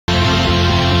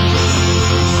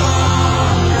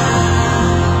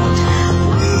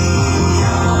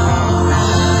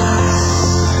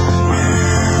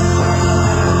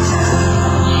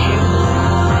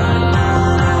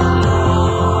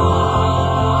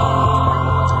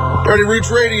Dirty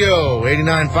Roots Radio,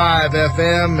 89.5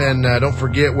 FM, and don't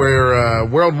forget we're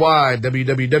worldwide,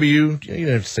 www, you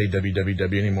don't have to say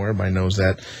www anymore, everybody knows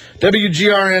that.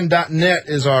 WGRN.net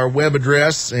is our web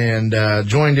address, and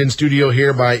joined in studio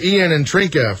here by Ian and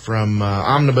Trinka from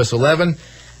Omnibus 11.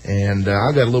 And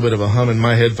I've got a little bit of a hum in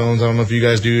my headphones. I don't know if you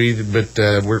guys do either, but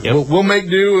we'll make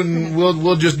do, and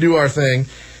we'll just do our thing.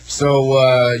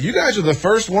 So you guys are the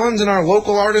first ones in our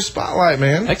local artist spotlight,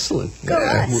 man. Excellent.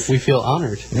 Yeah. We feel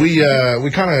honored. We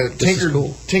kind of tinkered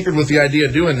with the idea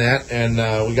of doing that, and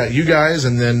we got you guys,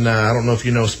 and then I don't know if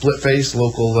you know Splitface,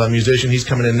 local musician. He's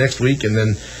coming in next week, and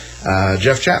then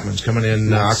Jeff Chapman's coming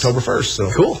in October 1st.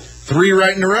 So cool. 3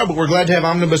 right in a row, but we're glad to have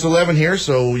Omnibus 11 here.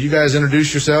 So you guys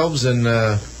introduce yourselves and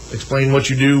explain what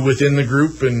you do within the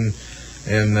group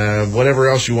and whatever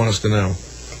else you want us to know.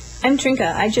 I'm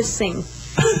Trinka. I just sing.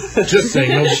 Just sing.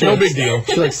 No big deal.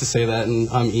 She likes to say that, and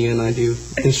I'm Ian. I do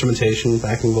instrumentation,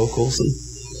 backing vocals, and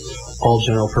all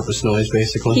general-purpose noise,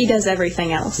 basically. He does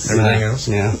everything else. Everything else?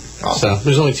 Yeah. Awesome. So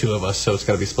there's only 2 of us, so it's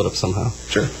got to be split up somehow.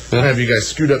 Sure. I'll have you guys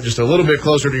scoot up just a little bit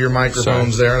closer to your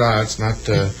microphones there. No, it's not...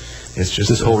 it's just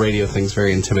this whole radio thing's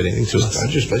very intimidating to us. I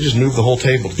just moved the whole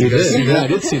table. Did You you guys did? see that? Yeah, I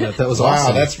did see that. That was Wow,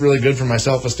 awesome. that's really good for my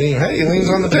self-esteem. Hey, he leans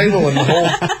on the table and the whole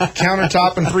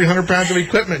countertop and 300 pounds of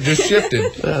equipment just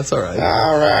shifted. That's all right.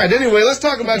 All right. Anyway, let's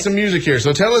talk about some music here.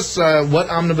 So tell us what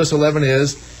Omnibus 11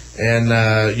 is, and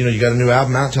you got a new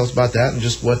album out. Tell us about that and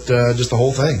just the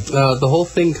whole thing. The whole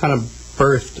thing kind of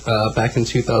birthed back in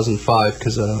 2005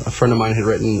 because a friend of mine had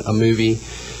written a movie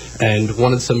and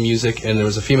wanted some music, and there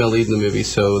was a female lead in the movie,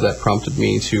 so that prompted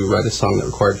me to write a song that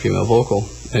required female vocal.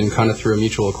 And kind of through a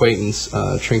mutual acquaintance,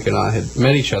 Trinka and I had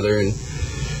met each other, and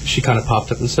she kind of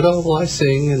popped up and said, "Oh, well, I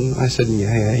sing," and I said,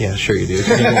 "Yeah, sure you do."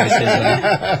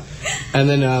 And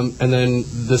then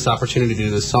this opportunity to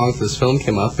do this song for this film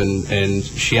came up, and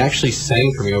she actually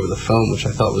sang for me over the phone, which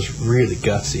I thought was really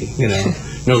gutsy.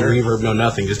 No reverb, no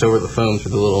nothing, just over the phone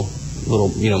through the little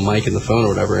mic in the phone or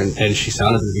whatever, and she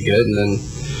sounded really good. And then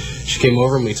she came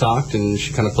over and we talked, and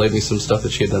she kind of played me some stuff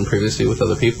that she had done previously with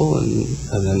other people, and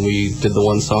then we did the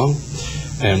one song,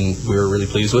 and we were really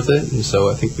pleased with it. And so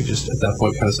I think we just at that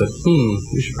point kind of said,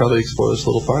 we should probably explore this a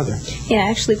little farther. Yeah, I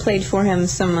actually played for him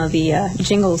some of the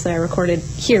jingles that I recorded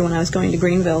here when I was going to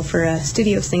Greenville for a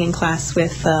studio singing class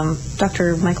with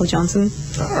Dr. Michael Johnson.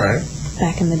 All right.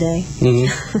 Back in the day.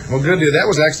 Mm-hmm. Well, good. That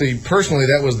was actually, personally,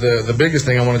 that was the biggest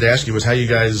thing I wanted to ask you was how you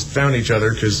guys found each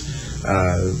other, because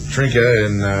Trinka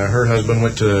and her husband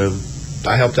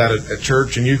I helped out at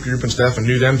church and youth group and stuff and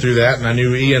knew them through that, and I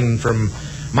knew Ian from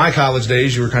my college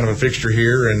days. You were kind of a fixture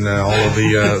here, and all of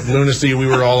the lunacy we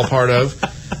were all a part of.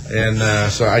 And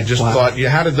so I just thought,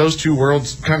 how did those two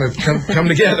worlds kind of come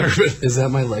together? Is that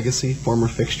my legacy? Former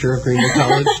fixture of Greenville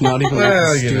College? Not even like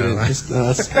a student.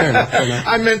 That's fair enough.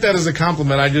 I meant that as a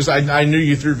compliment. I knew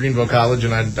you through Greenville College,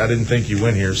 and I didn't think you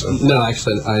went here. So no,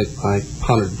 actually, I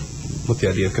pondered with the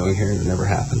idea of going here, and it never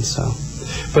happened. So,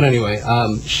 but anyway,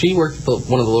 she worked at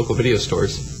one of the local video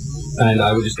stores, and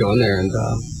I would just go in there,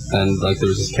 and like there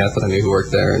was this cat that I knew who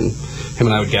worked there, and him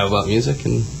and I would gab about music,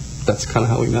 and that's kind of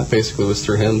how we met. Basically, was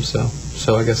through him. So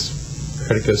I guess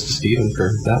credit goes to Steven for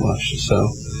that much. So,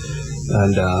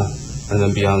 and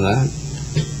then beyond that,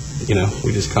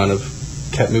 we just kind of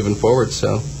kept moving forward.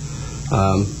 So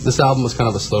this album was kind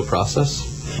of a slow process,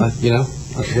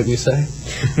 wouldn't you say?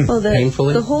 Well,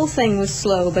 Painfully? the whole thing was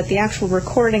slow, but the actual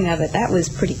recording of it, that was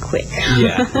pretty quick.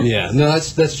 Yeah. No,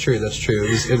 that's true. That's true.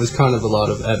 It was kind of a lot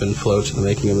of ebb and flow to the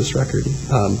making of this record.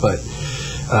 But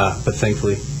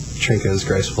thankfully, Trinka is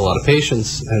graced with a lot of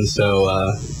patience, and so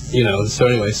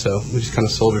anyway, so we just kind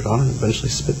of soldiered on and eventually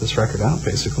spit this record out,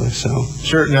 basically. So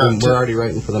sure. Now we're already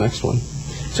writing for the next one.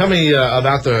 Tell me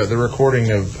about the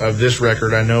recording of this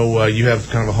record. I know you have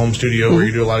kind of a home studio where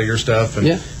you do a lot of your stuff. And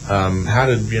how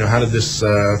did this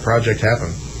project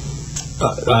happen?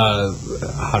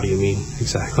 How do you mean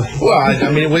exactly? Well,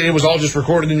 I mean, it was all just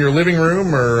recorded in your living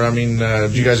room, or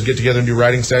did you guys get together and do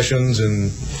writing sessions?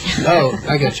 And oh,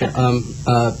 I got you.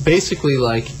 Basically,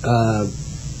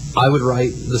 I would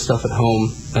write the stuff at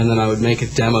home, and then I would make a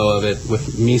demo of it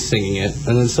with me singing it.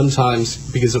 And then sometimes,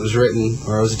 because it was written,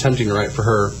 or I was attempting to write for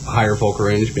her higher vocal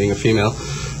range, being a female,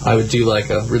 I would do like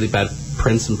a really bad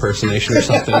Prince impersonation or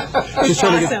something.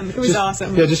 It was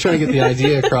awesome. Yeah, just trying to get the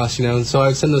idea across, And so I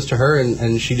would send those to her,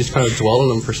 and she just kind of dwelled on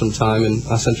them for some time, and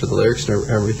I sent her the lyrics and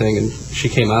everything, and she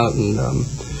came out, and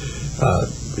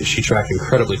she tracked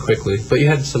incredibly quickly. But you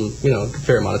had some, a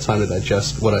fair amount of time to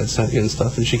digest what I'd sent you and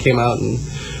stuff, and she came out, and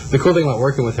the cool thing about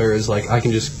working with her is, I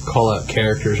can just call out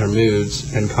characters or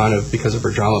moods, and kind of, because of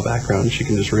her drama background, she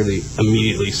can just really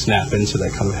immediately snap into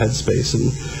that kind of headspace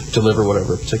and deliver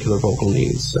whatever particular vocal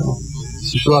needs, so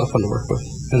So she's a lot of fun to work with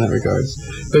in that regards.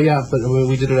 But yeah,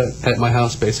 we did it at my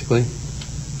house basically,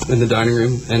 in the dining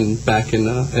room, and back in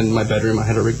my bedroom. I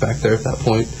had a rig back there at that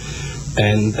point,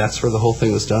 and that's where the whole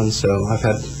thing was done. So I've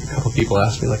had a couple people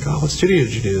ask me like, "Oh, what studio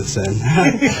did you do this in?"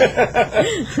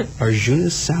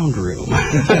 Arjuna's sound room.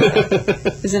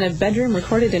 It was in a bedroom,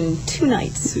 recorded in 2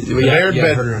 nights. Baird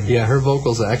bedroom. Her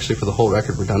vocals actually for the whole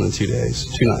record were done in 2 days,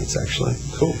 2 nights actually.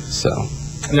 Cool. So.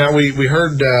 Now, we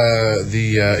heard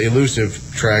the Elusive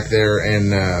track there,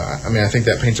 and I think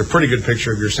that paints a pretty good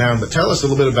picture of your sound, but tell us a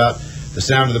little bit about the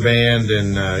sound of the band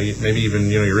and maybe even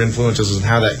your influences and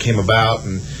how that came about,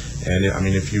 and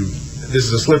this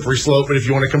is a slippery slope, but if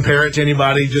you want to compare it to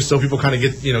anybody, just so people kind of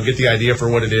get the idea for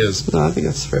what it is. No, I think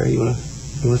that's fair. You want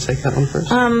to take that one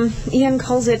first? Ian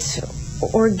calls it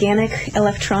organic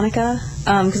electronica,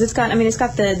 because it's got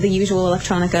the usual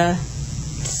electronica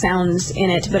sounds in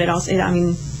it, but it also,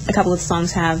 a couple of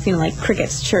songs have, like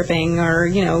crickets chirping or,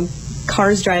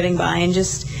 cars driving by, and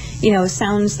just,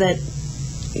 sounds that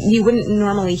you wouldn't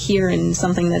normally hear in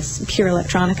something that's pure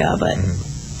electronica, but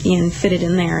Ian fitted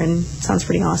in there and sounds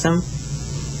pretty awesome.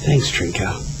 Thanks,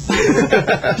 Trinka.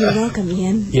 You're welcome,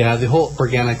 Ian. Yeah, the whole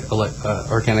organic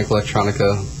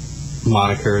electronica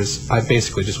monikers, I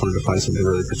basically just wanted to find something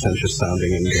really pretentious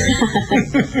sounding in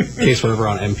case we're ever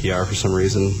on NPR for some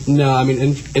reason. No,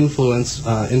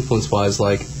 influence-wise,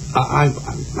 like, I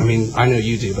know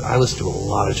you do, but I listen to a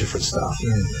lot of different stuff.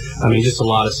 Just a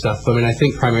lot of stuff. But I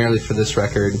think primarily for this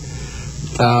record,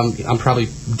 I'm probably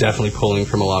definitely pulling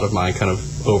from a lot of my kind of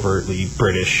overtly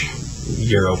British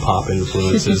Euro pop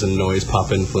influences and noise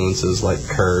pop influences like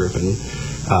Curve and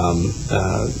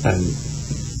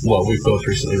well, we've both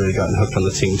recently really gotten hooked on the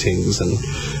Ting Tings and,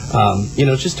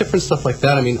 just different stuff like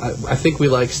that. I think we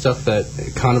like stuff that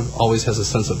kind of always has a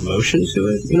sense of motion to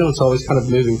it. It's always kind of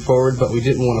moving forward, but we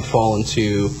didn't want to fall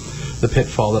into the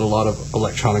pitfall that a lot of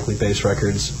electronically based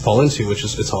records fall into, which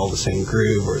is it's all the same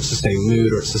groove, or it's the same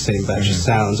mood, or it's the same batch of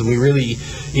sounds. And we really,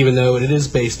 even though it is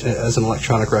based as an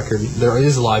electronic record, there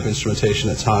is live instrumentation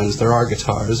at times, there are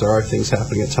guitars, there are things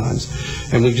happening at times,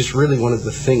 and we just really wanted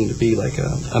the thing to be like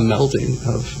a melding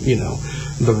of,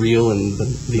 the real and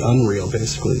the unreal,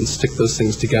 basically, and stick those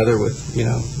things together with,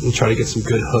 and try to get some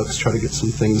good hooks, try to get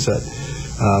some things that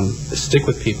stick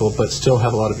with people, but still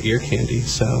have a lot of ear candy.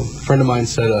 So a friend of mine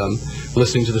said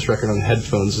listening to this record on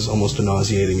headphones is almost a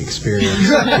nauseating experience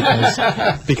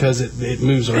because it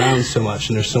moves around so much,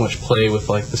 and there's so much play with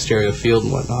like the stereo field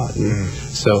and whatnot. And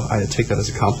so I take that as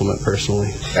a compliment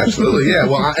personally. Absolutely, yeah.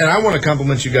 Well, and I want to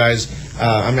compliment you guys.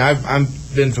 I've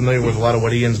been familiar with a lot of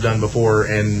what Ian's done before,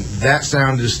 and that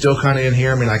sound is still kind of in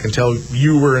here. I can tell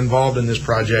you were involved in this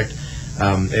project.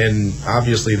 And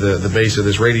obviously the base of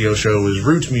this radio show is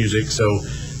roots music, so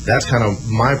that's kind of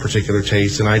my particular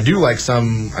taste. And I do like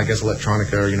some, I guess,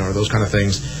 electronica or those kind of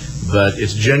things, but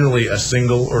it's generally a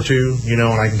single or two, and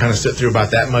I can kind of sit through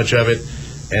about that much of it,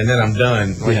 and then I'm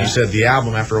done. Like you said, the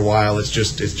album after a while, it's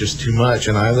just too much.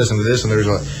 And I listen to this, and there's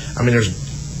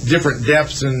different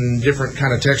depths and different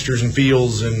kind of textures and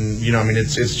feels, and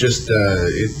it's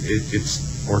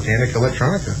organic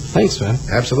electronica. Thanks, man.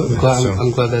 Absolutely.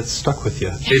 I'm glad that stuck with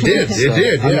you. It did. It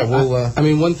did. Yeah.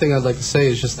 One thing I'd like to say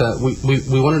is just that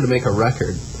we wanted to make a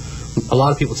record. A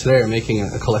lot of people today are making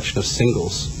a collection of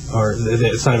singles, or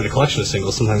it's not even a collection of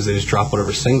singles. Sometimes they just drop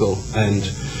whatever single. And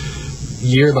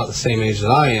you're about the same age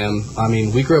that I am.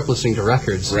 We grew up listening to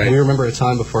records. Right. We remember a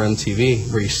time before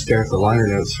MTV where you stare at the liner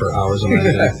notes for hours on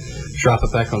end. Drop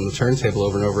it back on the turntable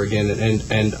over and over again,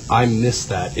 and I miss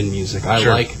that in music. I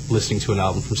like listening to an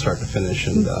album from start to finish,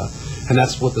 and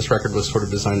that's what this record was sort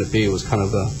of designed to be. It was kind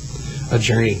of a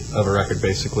journey of a record,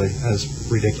 basically, as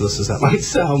ridiculous as that might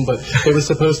sound, but it was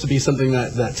supposed to be something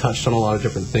that touched on a lot of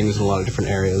different things in a lot of different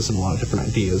areas and a lot of different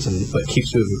ideas, but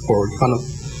keeps moving forward, kind of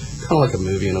like a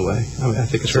movie in a way. I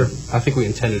think I think we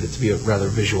intended it to be a rather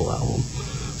visual album.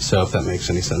 So if that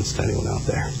makes any sense to anyone out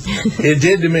there. It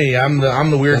did to me. I'm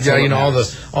the weird guy.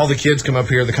 All the kids come up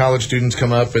here, the college students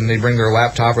come up, and they bring their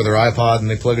laptop or their iPod, and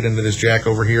they plug it into this jack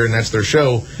over here, and that's their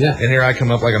show. Yeah. And here I come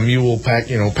up like a mule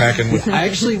packing with I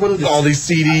actually wanted to all these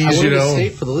CDs. I wanted to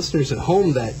state for the listeners at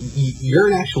home that you're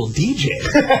an actual DJ.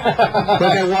 Like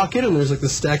I walk in and there's like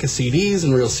this stack of CDs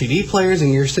and real CD players,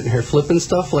 and you're sitting here flipping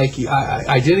stuff. Like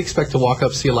I did expect to walk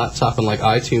up, see a laptop and like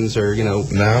iTunes or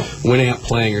Winamp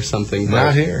playing or something.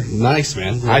 Not here. Nice,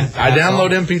 man. I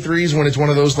download MP3s when it's one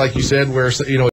of those, like you said, where